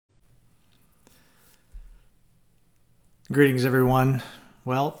Greetings, everyone.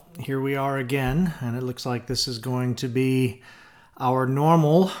 Well, here we are again, and it looks like this is going to be our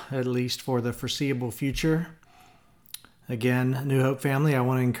normal, at least for the foreseeable future. Again, New Hope family, I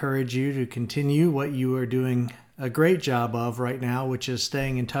want to encourage you to continue what you are doing a great job of right now, which is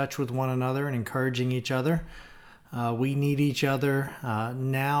staying in touch with one another and encouraging each other. We need each other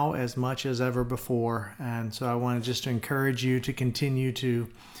now as much as ever before, and so I want to just encourage you to continue to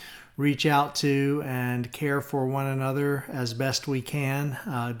reach out to and care for one another as best we can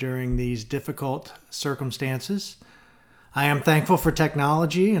during these difficult circumstances. I am thankful for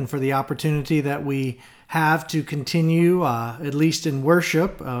technology and for the opportunity that we have to continue, at least in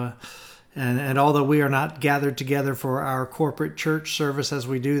worship. And although we are not gathered together for our corporate church service as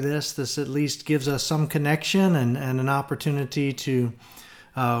we do this at least gives us some connection and an opportunity to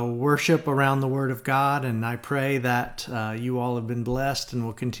worship around the Word of God. And I pray that you all have been blessed and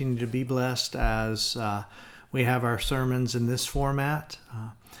will continue to be blessed as we have our sermons in this format.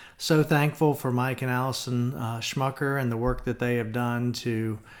 So thankful for Mike and Allison Schmucker and the work that they have done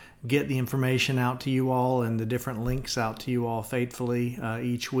to get the information out to you all and the different links out to you all faithfully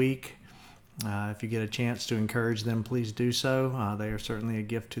each week. If you get a chance to encourage them, please do so. They are certainly a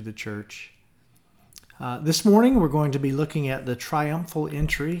gift to the church. This morning we're going to be looking at the triumphal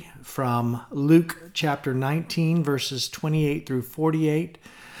entry from Luke chapter 19, verses 28 through 48.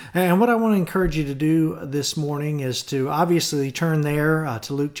 And what I want to encourage you to do this morning is to obviously turn there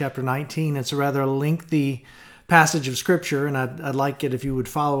to Luke chapter 19. It's a rather lengthy passage of Scripture, and I'd like it if you would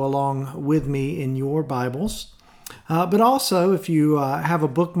follow along with me in your Bibles. But also, if you have a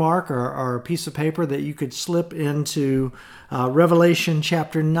bookmark or a piece of paper that you could slip into Revelation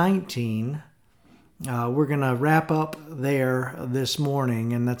chapter 19, we're going to wrap up there this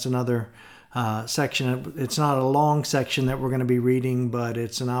morning, and that's another section. It's not a long section that we're going to be reading, but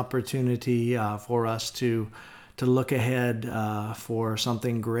it's an opportunity for us to look ahead for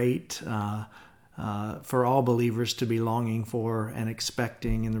something great for all believers to be longing for and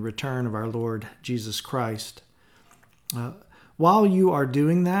expecting in the return of our Lord Jesus Christ. While you are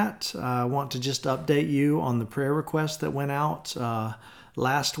doing that, I want to just update you on the prayer request that went out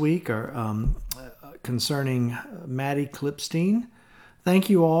last week concerning Maddie Klipstein. Thank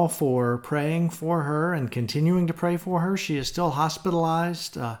you all for praying for her and continuing to pray for her. She is still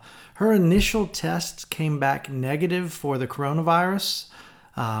hospitalized. Her initial tests came back negative for the coronavirus,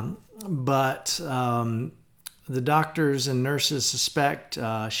 but the doctors and nurses suspect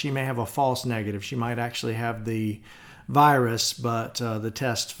she may have a false negative. She might actually have the virus, but the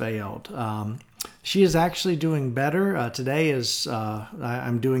test failed. She is actually doing better. Today is,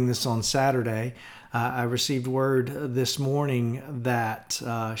 I'm doing this on Saturday. I received word this morning that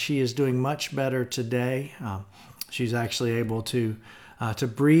she is doing much better today. She's actually able to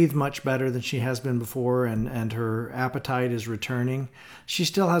breathe much better than she has been before, and her appetite is returning. She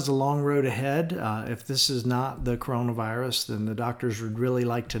still has a long road ahead. If this is not the coronavirus, then the doctors would really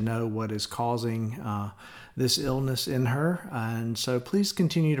like to know what is causing this illness in her. And so please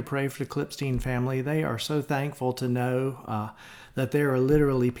continue to pray for the Klipstein family. They are so thankful to know that there are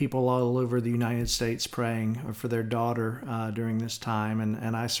literally people all over the United States praying for their daughter during this time.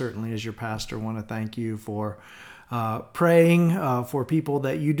 And I certainly, as your pastor, want to thank you for praying for people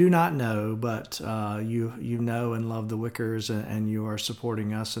that you do not know, but you know and love the Wickers, and you are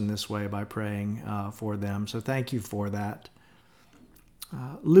supporting us in this way by praying for them. So thank you for that.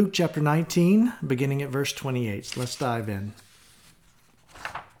 Luke chapter 19, beginning at verse 28. So let's dive in.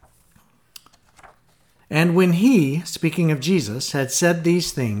 And when he, speaking of Jesus, had said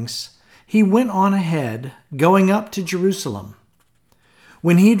these things, he went on ahead, going up to Jerusalem.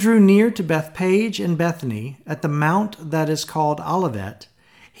 When he drew near to Bethpage and Bethany, at the mount that is called Olivet,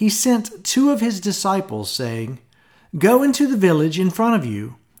 he sent two of his disciples, saying, Go into the village in front of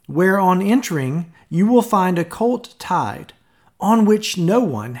you, where on entering you will find a colt tied, on which no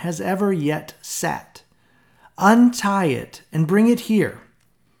one has ever yet sat. Untie it and bring it here.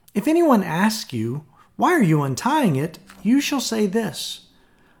 If anyone asks you, Why are you untying it? You shall say this,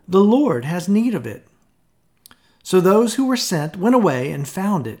 The Lord has need of it. So those who were sent went away and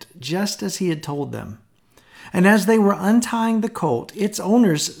found it, just as he had told them. And as they were untying the colt, its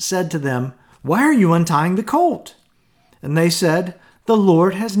owners said to them, Why are you untying the colt? And they said, The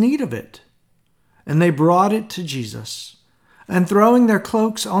Lord has need of it. And they brought it to Jesus. And throwing their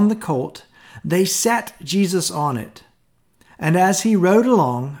cloaks on the colt, they set Jesus on it. And as he rode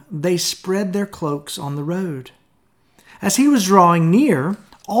along, they spread their cloaks on the road. As he was drawing near,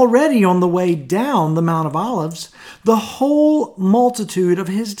 already on the way down the Mount of Olives, the whole multitude of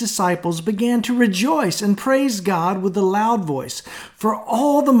his disciples began to rejoice and praise God with a loud voice for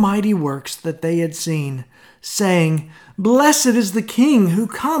all the mighty works that they had seen, saying, "Blessed is the King who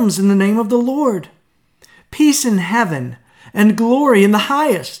comes in the name of the Lord. Peace in heaven and glory in the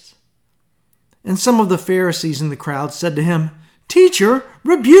highest." And some of the Pharisees in the crowd said to him, "Teacher,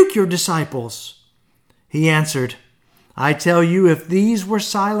 rebuke your disciples." He answered, "I tell you, if these were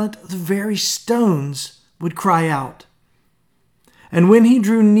silent, the very stones would cry out." And when he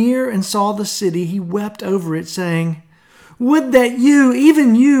drew near and saw the city, he wept over it, saying, "Would that you,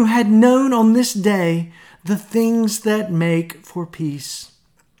 even you, had known on this day the things that make for peace.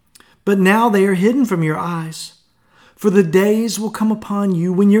 But now they are hidden from your eyes. For the days will come upon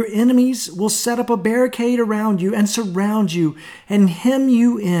you when your enemies will set up a barricade around you and surround you and hem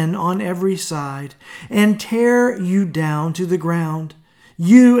you in on every side and tear you down to the ground,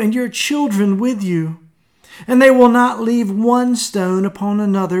 you and your children with you. And they will not leave one stone upon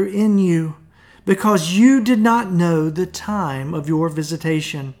another in you, because you did not know the time of your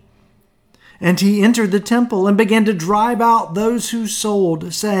visitation." And he entered the temple and began to drive out those who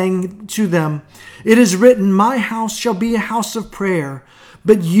sold, saying to them, "It is written, my house shall be a house of prayer,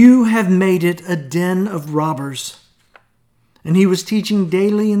 but you have made it a den of robbers." And he was teaching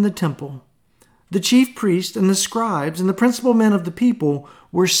daily in the temple. The chief priests and the scribes and the principal men of the people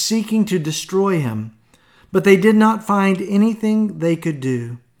were seeking to destroy him, but they did not find anything they could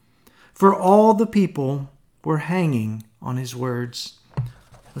do, for all the people were hanging on his words.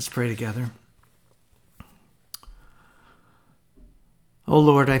 Let's pray together. Oh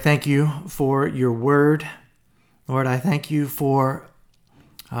Lord, I thank you for your word. Lord, I thank you for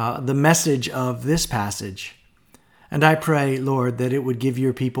the message of this passage. And I pray, Lord, that it would give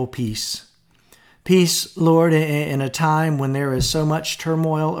your people peace. Peace, Lord, in a time when there is so much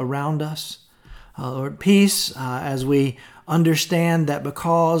turmoil around us. Lord, peace as we understand that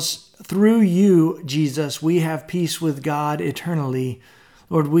because through you, Jesus, we have peace with God eternally.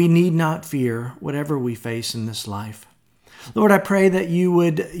 Lord, we need not fear whatever we face in this life. Lord, I pray that you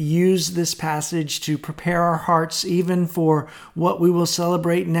would use this passage to prepare our hearts even for what we will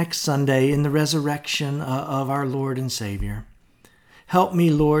celebrate next Sunday in the resurrection of our Lord and Savior. Help me,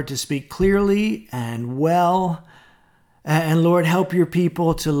 Lord, to speak clearly and well. And Lord, help your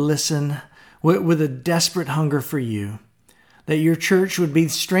people to listen with a desperate hunger for you. That your church would be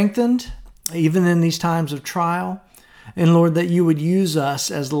strengthened even in these times of trial. And Lord, that you would use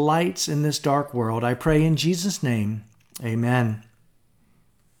us as lights in this dark world. I pray in Jesus' name. Amen.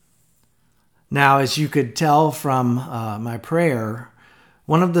 Now, as you could tell from my prayer,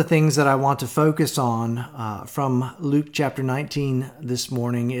 one of the things that I want to focus on from Luke chapter 19 this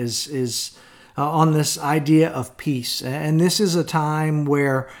morning is on this idea of peace. And this is a time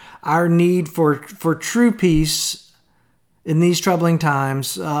where our need for true peace in these troubling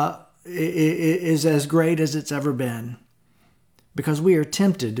times is as great as it's ever been, because we are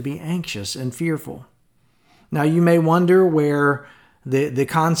tempted to be anxious and fearful. Now, you may wonder where the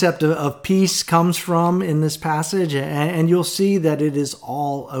concept of peace comes from in this passage, and you'll see that it is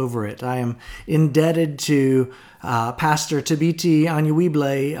all over it. I am indebted to Pastor Thabiti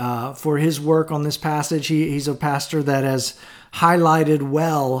Anyuible for his work on this passage. He's a pastor that has highlighted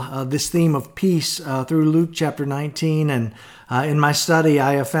well this theme of peace through Luke chapter 19, and in my study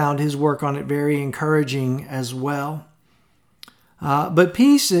I have found his work on it very encouraging as well. But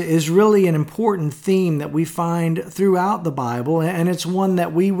peace is really an important theme that we find throughout the Bible, and it's one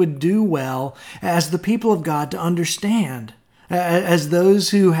that we would do well as the people of God to understand, as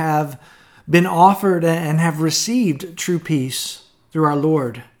those who have been offered and have received true peace through our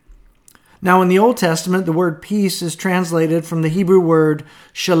Lord. Now, in the Old Testament, the word peace is translated from the Hebrew word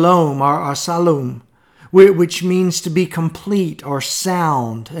shalom or salom, which means to be complete or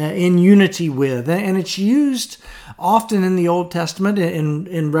sound, in unity with. And it's used often in the Old Testament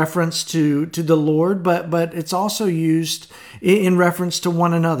in reference to the Lord, but it's also used in reference to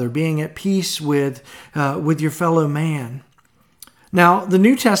one another, being at peace with your fellow man. Now, the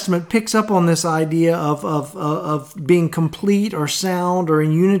New Testament picks up on this idea of being complete or sound or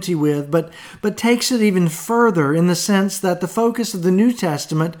in unity with, but takes it even further in the sense that the focus of the New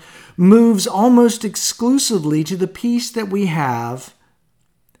Testament moves almost exclusively to the peace that we have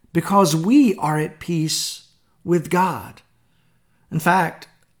because we are at peace with God. In fact,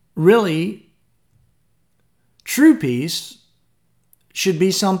 really, true peace should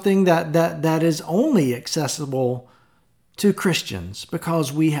be something that is only accessible to Christians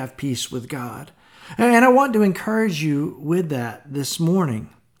because we have peace with God. And I want to encourage you with that this morning.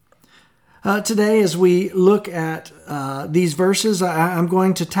 Today, as we look at these verses, I'm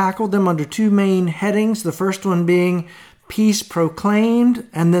going to tackle them under two main headings. The first one being peace proclaimed,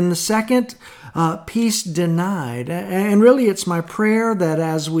 and then the second, peace denied. And really, it's my prayer that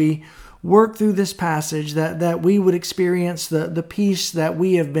as we work through this passage, that we would experience the peace that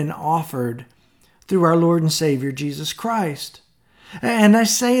we have been offered through our Lord and Savior, Jesus Christ. And I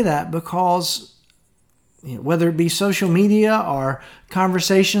say that because whether it be social media or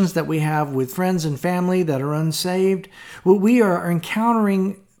conversations that we have with friends and family that are unsaved, we are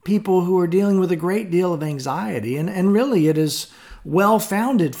encountering people who are dealing with a great deal of anxiety, and really it is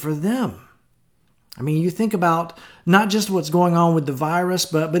well-founded for them. I mean, you think about not just what's going on with the virus,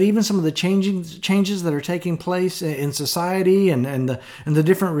 but even some of the changes that are taking place in society and the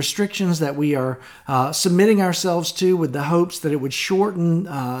different restrictions that we are submitting ourselves to with the hopes that it would shorten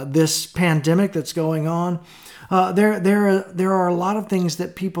this pandemic that's going on. There are a lot of things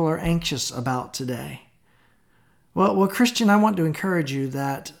that people are anxious about today. Well, Christian, I want to encourage you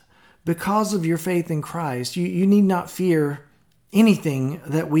that because of your faith in Christ, you need not fear anything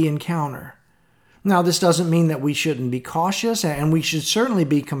that we encounter. Now, this doesn't mean that we shouldn't be cautious, and we should certainly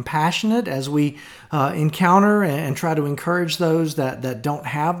be compassionate as we encounter and try to encourage those that don't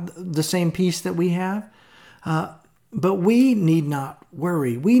have the same peace that we have. But we need not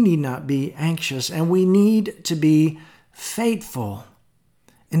worry. We need not be anxious, and we need to be faithful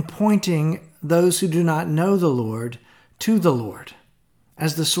in pointing those who do not know the Lord to the Lord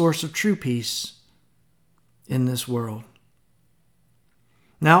as the source of true peace in this world.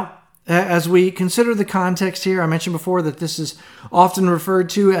 Now, as we consider the context here, I mentioned before that this is often referred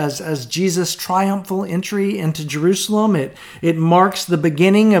to as Jesus' triumphal entry into Jerusalem. It marks the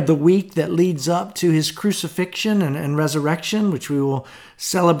beginning of the week that leads up to his crucifixion and resurrection, which we will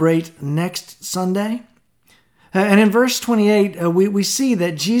celebrate next Sunday. And in verse 28, we see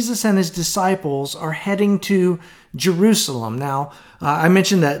that Jesus and his disciples are heading to Jerusalem. Now, I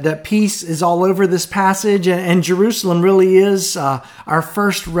mentioned that peace is all over this passage, and Jerusalem really is our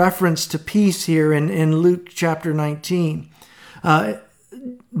first reference to peace here in Luke chapter 19.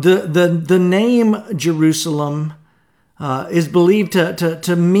 The name Jerusalem is believed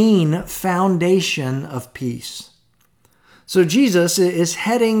to mean foundation of peace. So Jesus is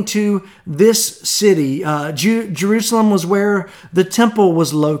heading to this city. Jerusalem was where the temple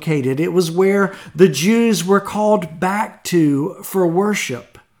was located. It was where the Jews were called back to for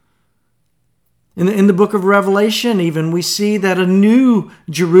worship. In the book of Revelation even, we see that a new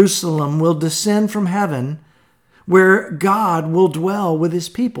Jerusalem will descend from heaven where God will dwell with his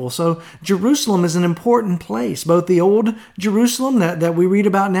people. So Jerusalem is an important place, both the old Jerusalem that we read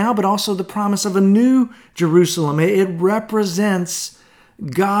about now, but also the promise of a new Jerusalem. It represents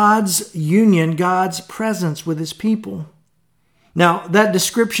God's union, God's presence with his people. Now, that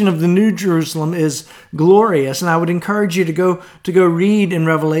description of the New Jerusalem is glorious, and I would encourage you to go read in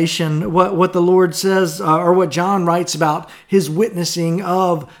Revelation what the Lord says, or what John writes about his witnessing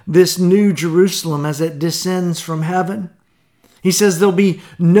of this New Jerusalem as it descends from heaven. He says there'll be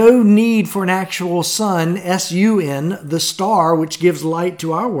no need for an actual sun, S-U-N, the star which gives light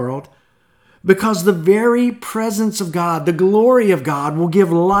to our world, because the very presence of God, the glory of God, will give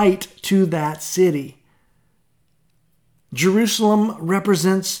light to that city. Jerusalem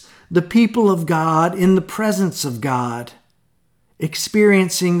represents the people of God in the presence of God,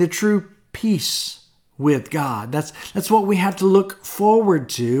 experiencing the true peace with God. That's what we have to look forward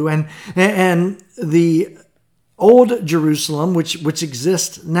to. And the old Jerusalem, which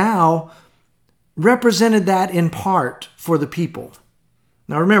exists now, represented that in part for the people.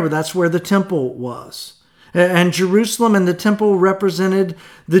 Now remember, that's where the temple was. And Jerusalem and the temple represented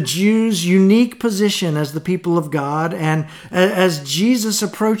the Jews' unique position as the people of God. And as Jesus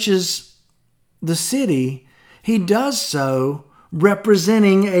approaches the city, he does so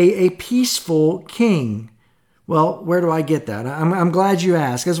representing a peaceful king. Well, where do I get that? I'm glad you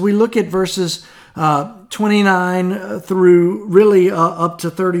asked. As we look at verses 29 through really up to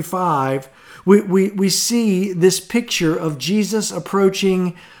 35, we see this picture of Jesus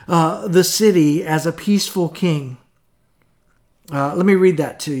approaching the city as a peaceful king. Let me read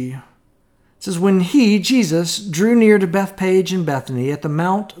that to you. It says, when he, Jesus, drew near to Bethphage and Bethany at the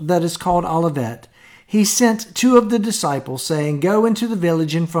mount that is called Olivet, he sent two of the disciples, saying, go into the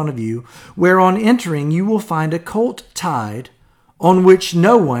village in front of you, where on entering you will find a colt tied, on which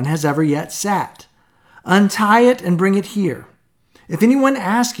no one has ever yet sat. Untie it and bring it here. If anyone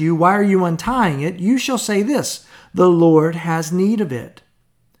asks you, why are you untying it? You shall say this, the Lord has need of it.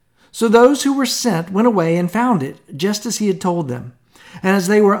 So those who were sent went away and found it, just as he had told them. And as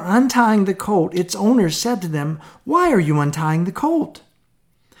they were untying the colt, its owners said to them, why are you untying the colt?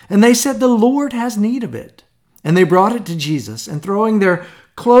 And they said, "The Lord has need of it." And they brought it to Jesus, and throwing their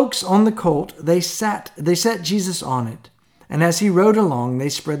cloaks on the colt, they set Jesus on it. And as he rode along, they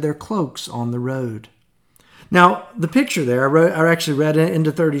spread their cloaks on the road. Now, the picture there, I actually read it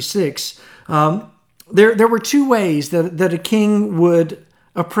into 36. There were two ways that a king would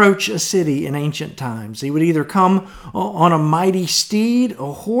approach a city in ancient times. He would either come on a mighty steed,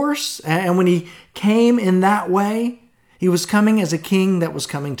 a horse, and when he came in that way, he was coming as a king that was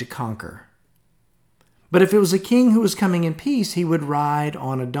coming to conquer. But if it was a king who was coming in peace, he would ride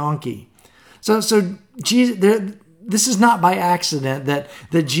on a donkey. So Jesus, this is not by accident that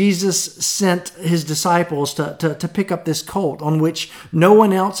Jesus sent his disciples to pick up this colt on which no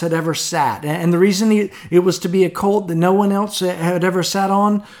one else had ever sat. And the reason it was to be a colt that no one else had ever sat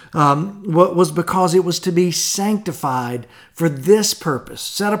on was because it was to be sanctified for this purpose,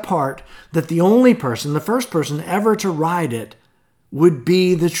 set apart, that the only person, the first person ever to ride it, would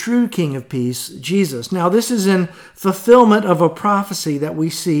be the true King of Peace, Jesus. Now, this is in fulfillment of a prophecy that we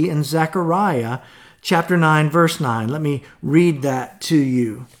see in Zechariah chapter 9, verse 9. Let me read that to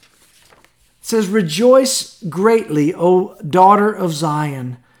you. It says, "Rejoice greatly, O daughter of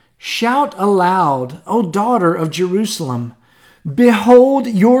Zion. Shout aloud, O daughter of Jerusalem. Behold,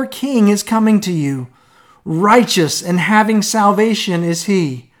 your king is coming to you. Righteous and having salvation is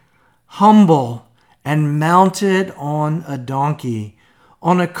he, humble and mounted on a donkey,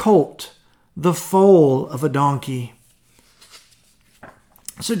 on a colt, the foal of a donkey."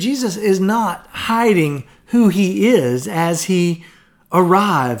 So Jesus is not hiding who he is as he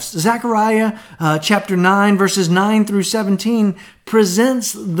arrives. Zechariah chapter 9, verses 9 through 17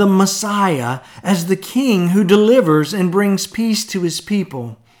 presents the Messiah as the king who delivers and brings peace to his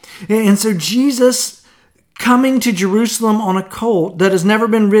people. And so Jesus coming to Jerusalem on a colt that has never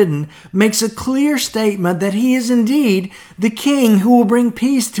been ridden makes a clear statement that he is indeed the king who will bring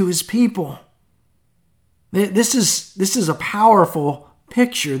peace to his people. This is a powerful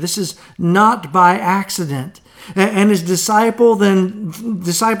picture. This is not by accident. And his disciples then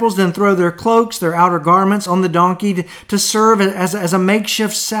throw their cloaks, their outer garments on the donkey to serve as a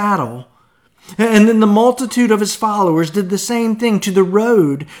makeshift saddle. And then the multitude of his followers did the same thing to the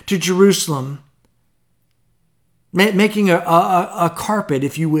road to Jerusalem, making a carpet,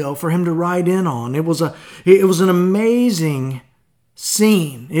 if you will, for him to ride in on. It was an amazing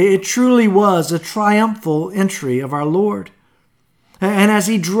scene. It truly was a triumphal entry of our Lord. And as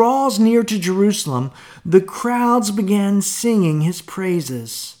he draws near to Jerusalem, the crowds began singing his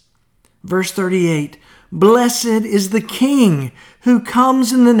praises. Verse 38, "Blessed is the King who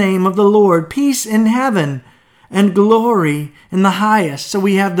comes in the name of the Lord, peace in heaven and glory in the highest." So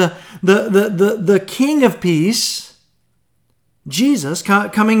we have the King of Peace, Jesus,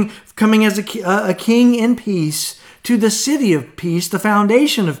 coming as a king in peace to the city of peace, the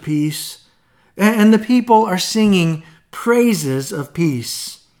foundation of peace, and the people are singing praises of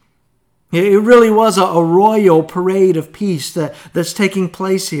peace. It really was a royal parade of peace that's taking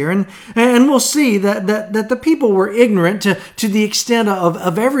place here. And we'll see that the people were ignorant to the extent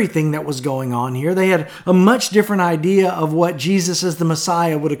of everything that was going on here. They had a much different idea of what Jesus as the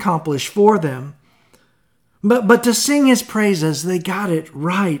Messiah would accomplish for them. But to sing his praises, they got it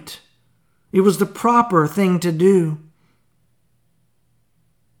right. It was the proper thing to do.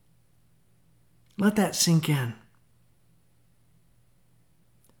 Let that sink in.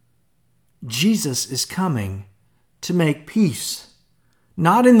 Jesus is coming to make peace,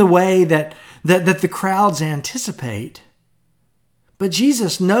 not in the way that the crowds anticipate, but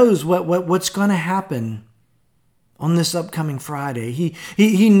Jesus knows what's going to happen on this upcoming Friday.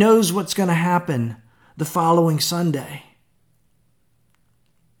 He knows what's going to happen the following Sunday.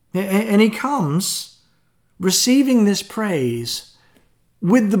 And he comes receiving this praise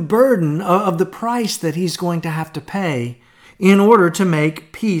with the burden of the price that he's going to have to pay in order to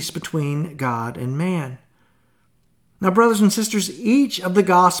make peace between God and man. Now, brothers and sisters, each of the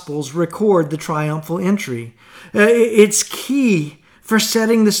Gospels record the triumphal entry. It's key for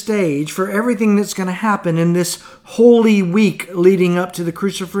setting the stage for everything that's going to happen in this holy week leading up to the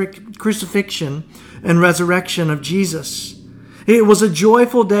crucifixion and resurrection of Jesus. It was a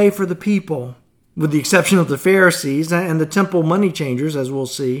joyful day for the people, with the exception of the Pharisees and the temple money changers, as we'll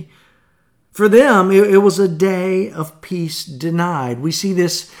see. For them, it was a day of peace denied. We see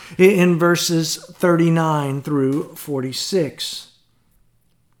this in verses 39 through 46.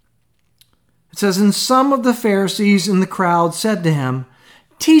 It says, "And some of the Pharisees in the crowd said to him,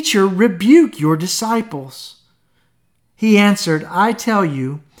 'Teacher, rebuke your disciples.' He answered, 'I tell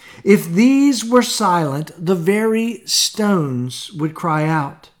you, if these were silent, the very stones would cry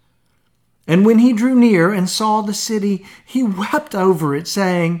out.' And when he drew near and saw the city, he wept over it,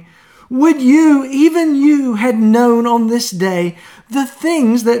 saying, Would you, even you, had known on this day the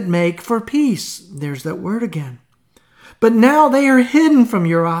things that make for peace. There's that word again. But now they are hidden from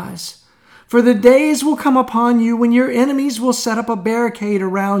your eyes. For the days will come upon you when your enemies will set up a barricade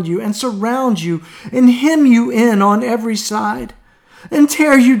around you and surround you and hem you in on every side and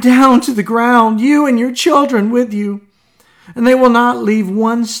tear you down to the ground, you and your children with you. And they will not leave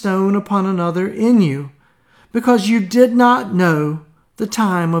one stone upon another in you, because you did not know the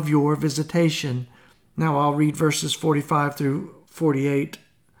time of your visitation. Now I'll read verses 45 through 48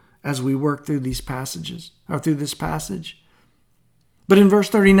 as we work through these passages, or through this passage. But in verse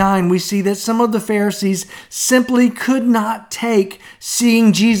 39, we see that some of the Pharisees simply could not take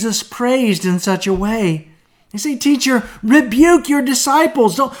seeing Jesus praised in such a way. They say, Teacher, rebuke your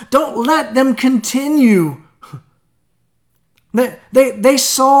disciples. Don't let them continue. They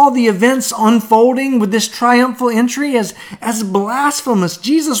saw the events unfolding with this triumphal entry as blasphemous.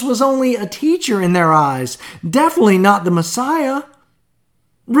 Jesus was only a teacher in their eyes, definitely not the Messiah.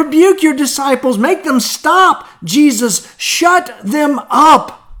 Rebuke your disciples, make them stop. Jesus, shut them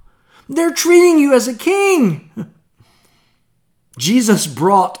up. They're treating you as a king. Jesus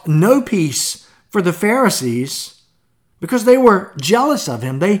brought no peace for the Pharisees because they were jealous of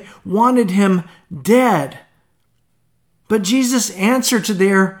him. They wanted him dead. But Jesus' answer to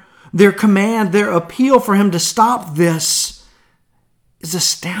their command, their appeal for him to stop this is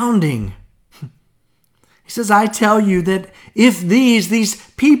astounding. He says, I tell you that if these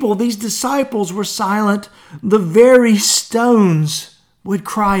people, these disciples were silent, the very stones would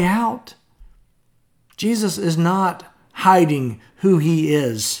cry out. Jesus is not hiding who he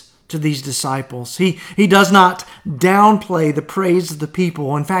is to these disciples. He does not downplay the praise of the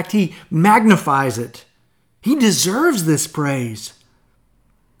people. In fact, he magnifies it. He deserves this praise.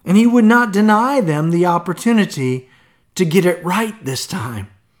 And he would not deny them the opportunity to get it right this time.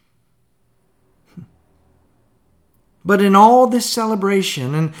 But in all this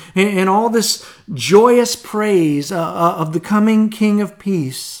celebration and in all this joyous praise of the coming King of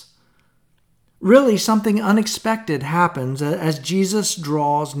Peace, really something unexpected happens as Jesus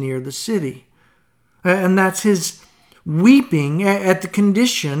draws near the city. And that's his weeping at the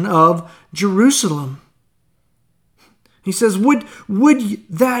condition of Jerusalem. He says, would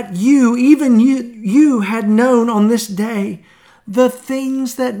that you, even you had known on this day the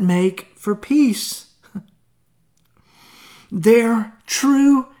things that make for peace. Their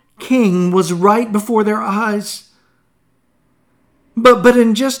true king was right before their eyes. But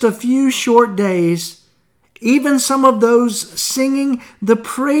in just a few short days, even some of those singing the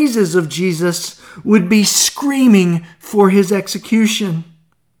praises of Jesus would be screaming for his execution.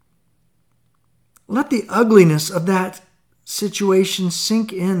 Let the ugliness of that situation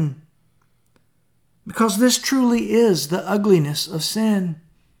sink in, because this truly is the ugliness of sin.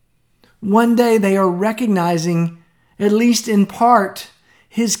 One day they are recognizing, at least in part,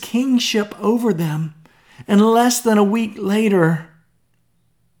 his kingship over them, and less than a week later,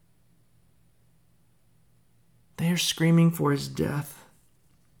 they are screaming for his death.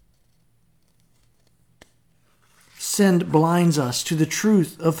 Sin blinds us to the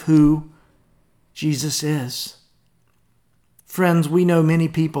truth of who Jesus is. Friends, we know many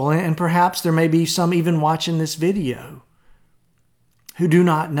people, and perhaps there may be some even watching this video, who do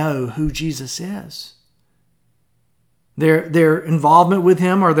not know who Jesus is. Their involvement with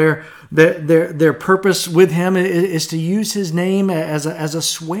him, or their purpose with him, is to use his name as a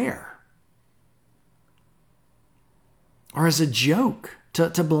swear, or as a joke,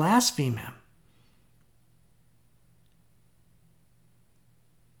 to blaspheme him.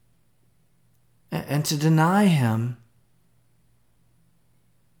 And to deny him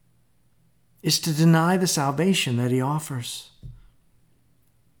is to deny the salvation that he offers.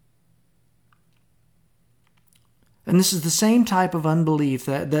 And this is the same type of unbelief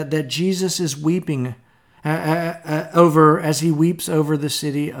that Jesus is weeping over as he weeps over the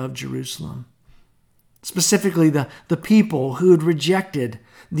city of Jerusalem. Specifically, the people who had rejected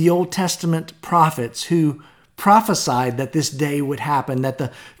the Old Testament prophets who prophesied that this day would happen, that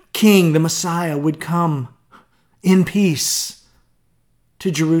the King, the Messiah, would come in peace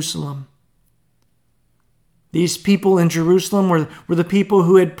to Jerusalem. These people in Jerusalem were the people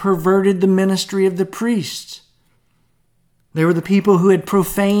who had perverted the ministry of the priests. They were the people who had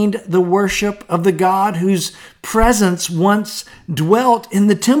profaned the worship of the God whose presence once dwelt in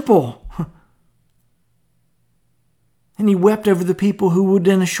the temple. And he wept over the people who would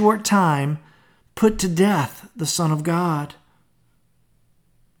in a short time put to death the Son of God.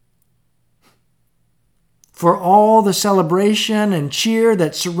 for all the celebration and cheer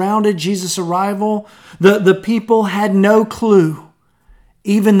that surrounded Jesus' arrival, the people had no clue,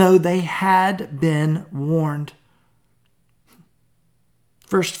 even though they had been warned.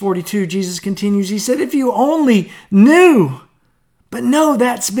 Verse 42, Jesus continues, he said, if you only knew, but no,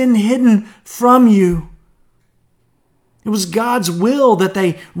 that's been hidden from you. It was God's will that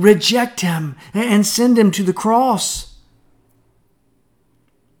they reject him and send him to the cross.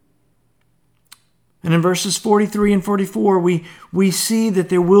 And in verses 43 and 44, we see that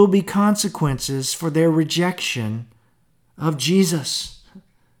there will be consequences for their rejection of Jesus. It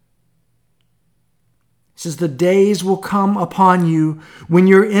says, the days will come upon you when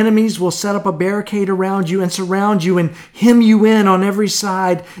your enemies will set up a barricade around you and surround you and hem you in on every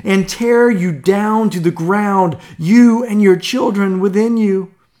side and tear you down to the ground, you and your children within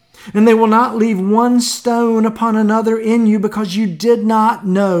you. And they will not leave one stone upon another in you because you did not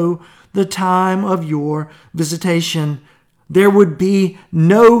know the time of your visitation. There would be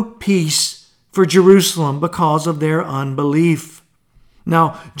no peace for Jerusalem because of their unbelief.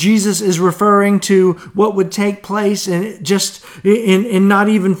 Now, Jesus is referring to what would take place in not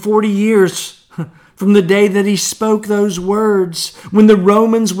even 40 years from the day that he spoke those words, when the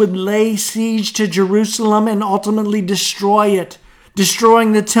Romans would lay siege to Jerusalem and ultimately destroy it,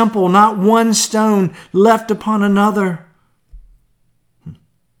 destroying the temple, not one stone left upon another.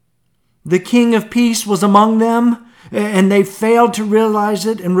 The King of Peace was among them, and they failed to realize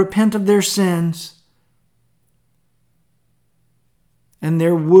it and repent of their sins. And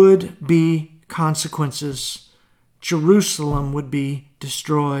there would be consequences. Jerusalem would be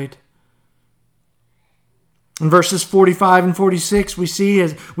destroyed. In verses 45 and 46, we see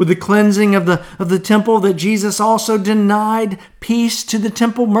with the cleansing of the temple that Jesus also denied peace to the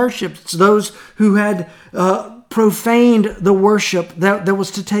temple merchants, those who had profaned the worship that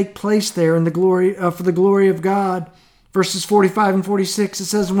was to take place there in the glory for the glory of God. Verses 45 and 46, it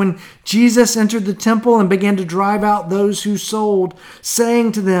says, when Jesus entered the temple and began to drive out those who sold,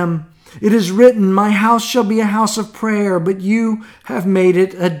 saying to them, it is written, my house shall be a house of prayer, but you have made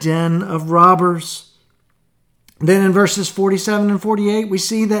it a den of robbers. Then in verses 47 and 48, we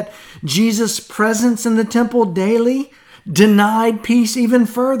see that Jesus' presence in the temple daily denied peace even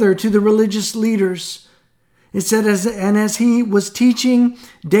further to the religious leaders. It said, as he was teaching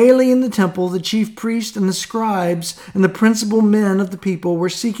daily in the temple, the chief priests and the scribes and the principal men of the people were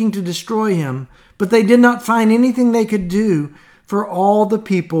seeking to destroy him, but they did not find anything they could do, for all the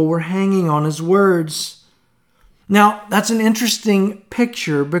people were hanging on his words. Now, that's an interesting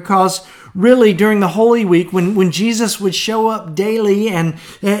picture because really during the Holy Week, when Jesus would show up daily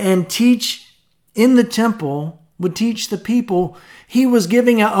and teach in the temple, would teach the people, he was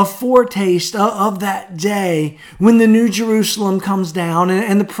giving a foretaste of that day when the New Jerusalem comes down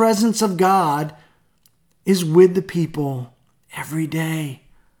and the presence of God is with the people every day.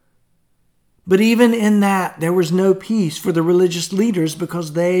 But even in that, there was no peace for the religious leaders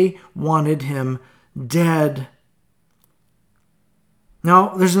because they wanted him dead.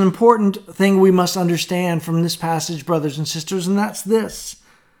 Now, there's an important thing we must understand from this passage, brothers and sisters, and that's this.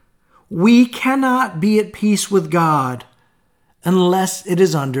 We cannot be at peace with God unless it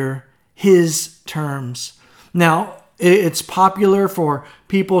is under his terms. Now, it's popular for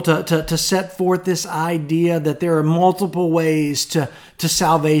people to set forth this idea that there are multiple ways to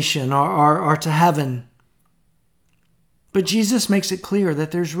salvation or to heaven. But Jesus makes it clear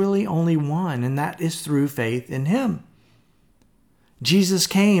that there's really only one, and that is through faith in him. Jesus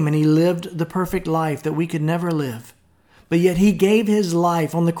came and he lived the perfect life that we could never live. But yet he gave his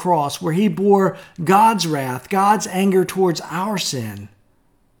life on the cross where he bore God's wrath, God's anger towards our sin,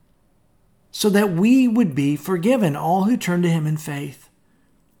 so that we would be forgiven, all who turn to him in faith.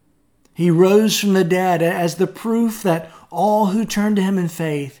 He rose from the dead as the proof that all who turn to him in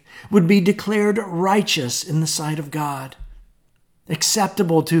faith would be declared righteous in the sight of God,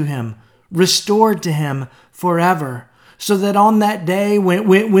 acceptable to him, restored to him forever, so that on that day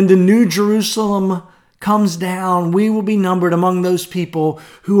when the New Jerusalem comes down, we will be numbered among those people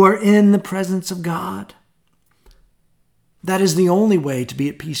who are in the presence of God. That is the only way to be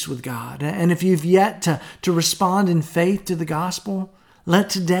at peace with God. And if you've yet to respond in faith to the gospel, let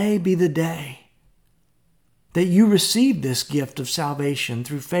today be the day that you receive this gift of salvation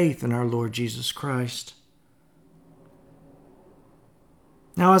through faith in our Lord Jesus Christ.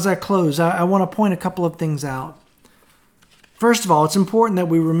 Now, as I close, I want to point a couple of things out. First of all, it's important that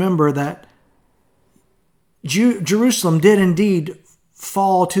we remember that Jerusalem did indeed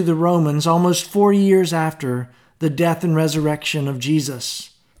fall to the Romans almost 40 years after the death and resurrection of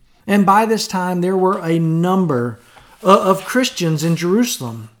Jesus. And by this time, there were a number of Christians in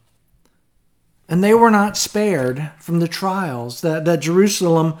Jerusalem. And they were not spared from the trials that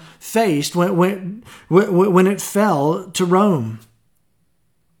Jerusalem faced when it fell to Rome.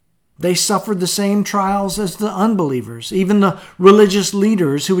 They suffered the same trials as the unbelievers, even the religious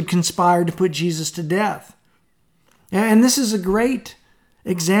leaders who had conspired to put Jesus to death. And this is a great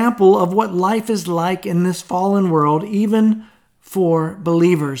example of what life is like in this fallen world, even for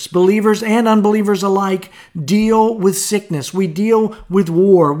believers. Believers and unbelievers alike deal with sickness. We deal with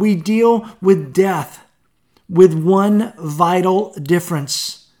war. We deal with death, with one vital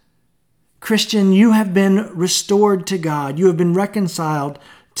difference. Christian, you have been restored to God. You have been reconciled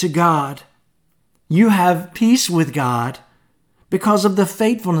to God. You have peace with God because of the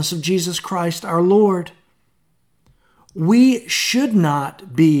faithfulness of Jesus Christ our Lord. We should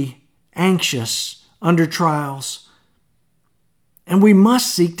not be anxious under trials, and we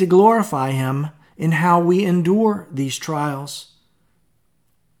must seek to glorify Him in how we endure these trials.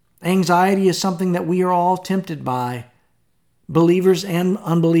 Anxiety is something that we are all tempted by, believers and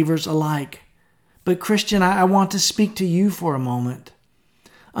unbelievers alike. But Christian, I want to speak to you for a moment.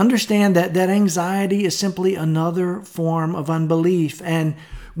 Understand that anxiety is simply another form of unbelief, and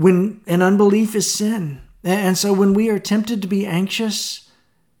unbelief is sin. And so when we are tempted to be anxious,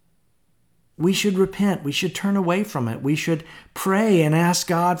 we should repent. We should turn away from it. We should pray and ask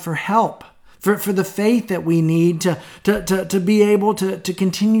God for help, for the faith that we need to be able to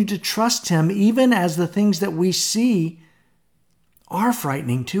continue to trust Him, even as the things that we see are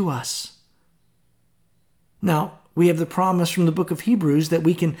frightening to us. Now, we have the promise from the book of Hebrews that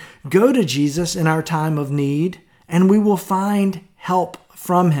we can go to Jesus in our time of need, and we will find help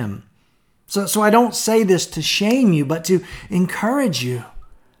from Him. So I don't say this to shame you, but to encourage you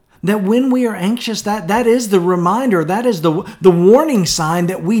that when we are anxious, that is the reminder, that is the warning sign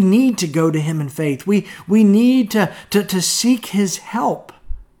that we need to go to Him in faith. We need to seek His help,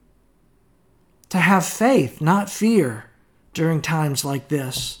 to have faith, not fear, during times like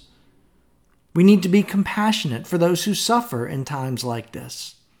this. We need to be compassionate for those who suffer in times like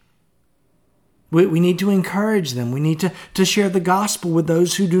this. We need to encourage them. We need to share the gospel with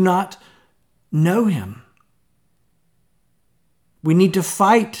those who do not know Him. We need to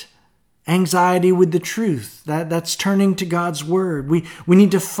fight anxiety with the truth. That's turning to God's Word. We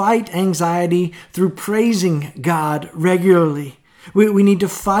need to fight anxiety through praising God regularly. We need to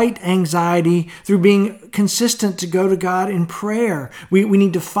fight anxiety through being consistent to go to God in prayer. We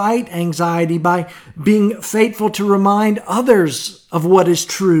need to fight anxiety by being faithful to remind others of what is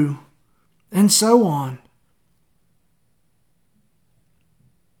true, and so on.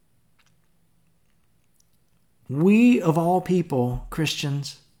 We, of all people,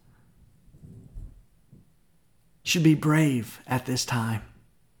 Christians, should be brave at this time.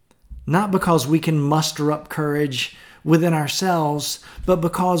 Not because we can muster up courage within ourselves, but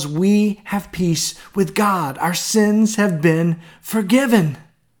because we have peace with God. Our sins have been forgiven.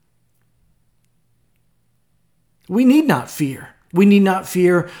 We need not fear. We need not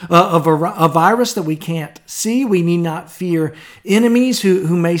fear of a virus that we can't see. We need not fear enemies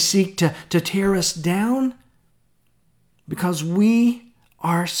who may seek to tear us down, because we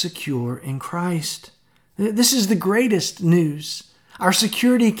are secure in Christ. This is the greatest news. Our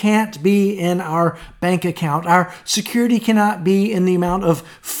security can't be in our bank account. Our security cannot be in the amount of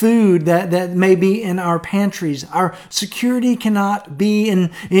food that may be in our pantries. Our security cannot be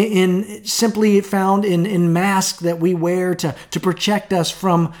in simply found in masks that we wear to protect us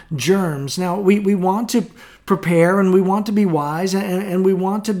from germs. Now, we want to prepare, and we want to be wise, and we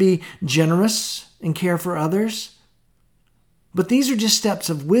want to be generous and care for others. But these are just steps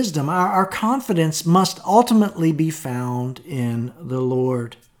of wisdom. Our confidence must ultimately be found in the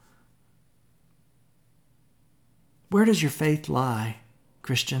Lord. Where does your faith lie,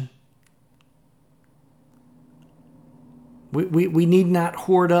 Christian? We need not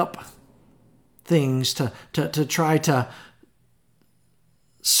hoard up things to try to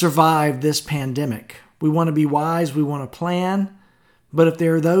survive this pandemic. We want to be wise, we want to plan, but if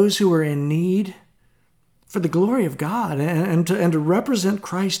there are those who are in need, for the glory of God and to represent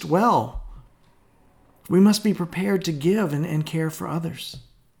Christ well, we must be prepared to give and care for others.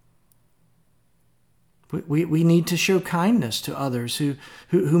 We need to show kindness to others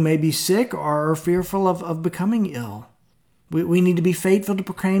who may be sick or are fearful of becoming ill. We need to be faithful to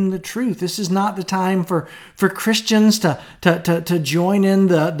proclaim the truth. This is not the time for Christians to join in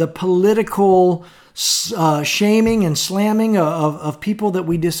the political shaming and slamming of people that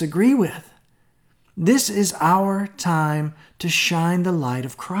we disagree with. This is our time to shine the light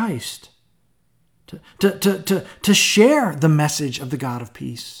of Christ, to share the message of the God of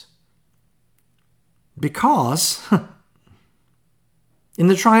peace. Because in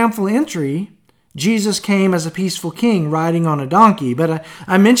the triumphal entry, Jesus came as a peaceful king riding on a donkey. But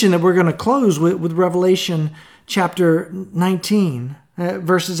I mentioned that we're going to close with Revelation chapter 19,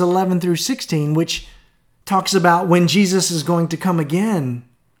 verses 11 through 16, which talks about when Jesus is going to come again,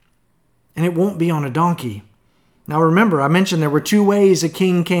 and it won't be on a donkey. Now remember, I mentioned there were two ways a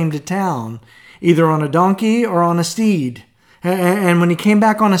king came to town, either on a donkey or on a steed. And when he came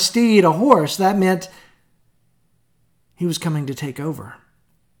back on a steed, a horse, that meant he was coming to take over.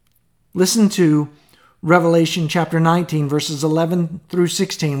 Listen to Revelation chapter 19, verses 11 through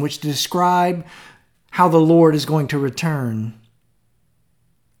 16, which describe how the Lord is going to return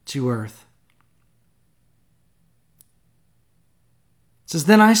to earth. It says,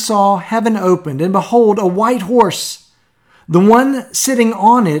 "Then I saw heaven opened, and behold, a white horse. The one sitting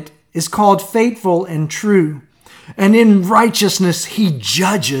on it is called Faithful and True, and in righteousness he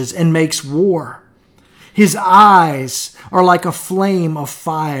judges and makes war. His eyes are like a flame of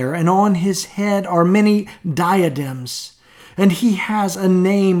fire, and on his head are many diadems. And he has a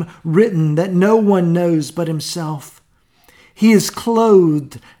name written that no one knows but himself. He is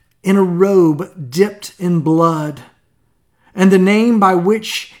clothed in a robe dipped in blood, and the name by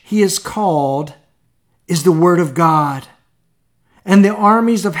which he is called is the Word of God. And the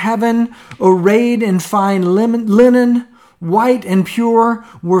armies of heaven, arrayed in fine linen, white and pure,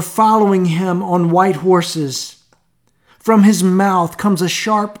 were following him on white horses. From his mouth comes a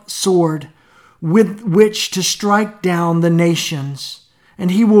sharp sword with which to strike down the nations,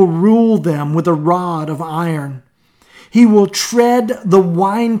 and he will rule them with a rod of iron. He will tread the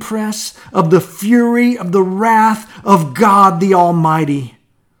winepress of the fury of the wrath of God the Almighty.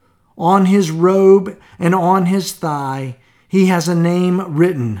 On his robe and on his thigh he has a name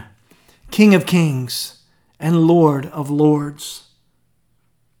written, King of Kings and Lord of Lords."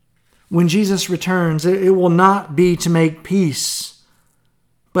 When Jesus returns, it will not be to make peace,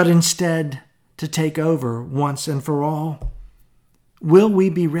 but instead to take over once and for all. Will we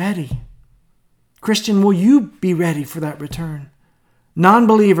be ready? Christian, will you be ready for that return?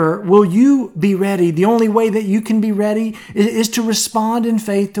 Non-believer, will you be ready? The only way that you can be ready is to respond in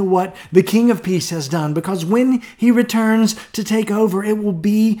faith to what the King of Peace has done, because when he returns to take over, it will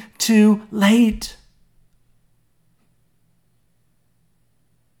be too late.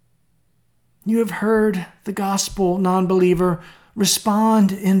 You have heard the gospel, non-believer.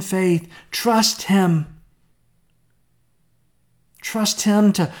 Respond in faith. Trust him. Trust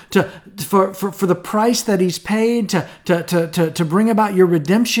him for the price that he's paid to bring about your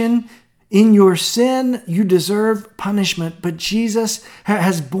redemption. In your sin, you deserve punishment, but Jesus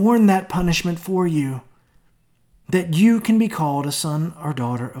has borne that punishment for you, that you can be called a son or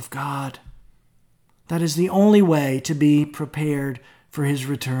daughter of God. That is the only way to be prepared for his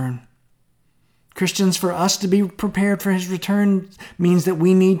return. Christians, for us to be prepared for his return means that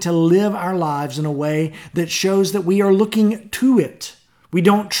we need to live our lives in a way that shows that we are looking to it. We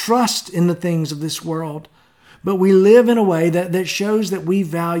don't trust in the things of this world, but we live in a way that shows that we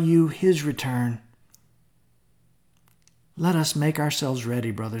value his return. Let us make ourselves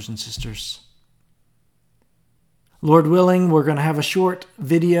ready, brothers and sisters. Lord willing, we're going to have a short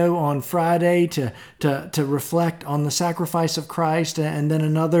video on Friday to reflect on the sacrifice of Christ, and then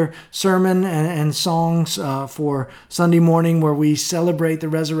another sermon and songs for Sunday morning where we celebrate the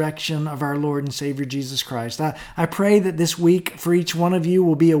resurrection of our Lord and Savior Jesus Christ. I pray that this week for each one of you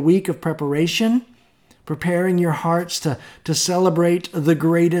will be a week of preparation, preparing your hearts to celebrate the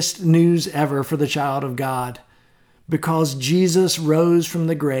greatest news ever for the child of God. Because Jesus rose from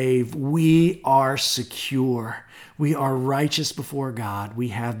the grave, we are secure. We are righteous before God. We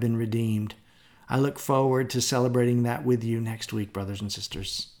have been redeemed. I look forward to celebrating that with you next week, brothers and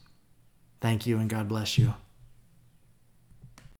sisters. Thank you, and God bless you.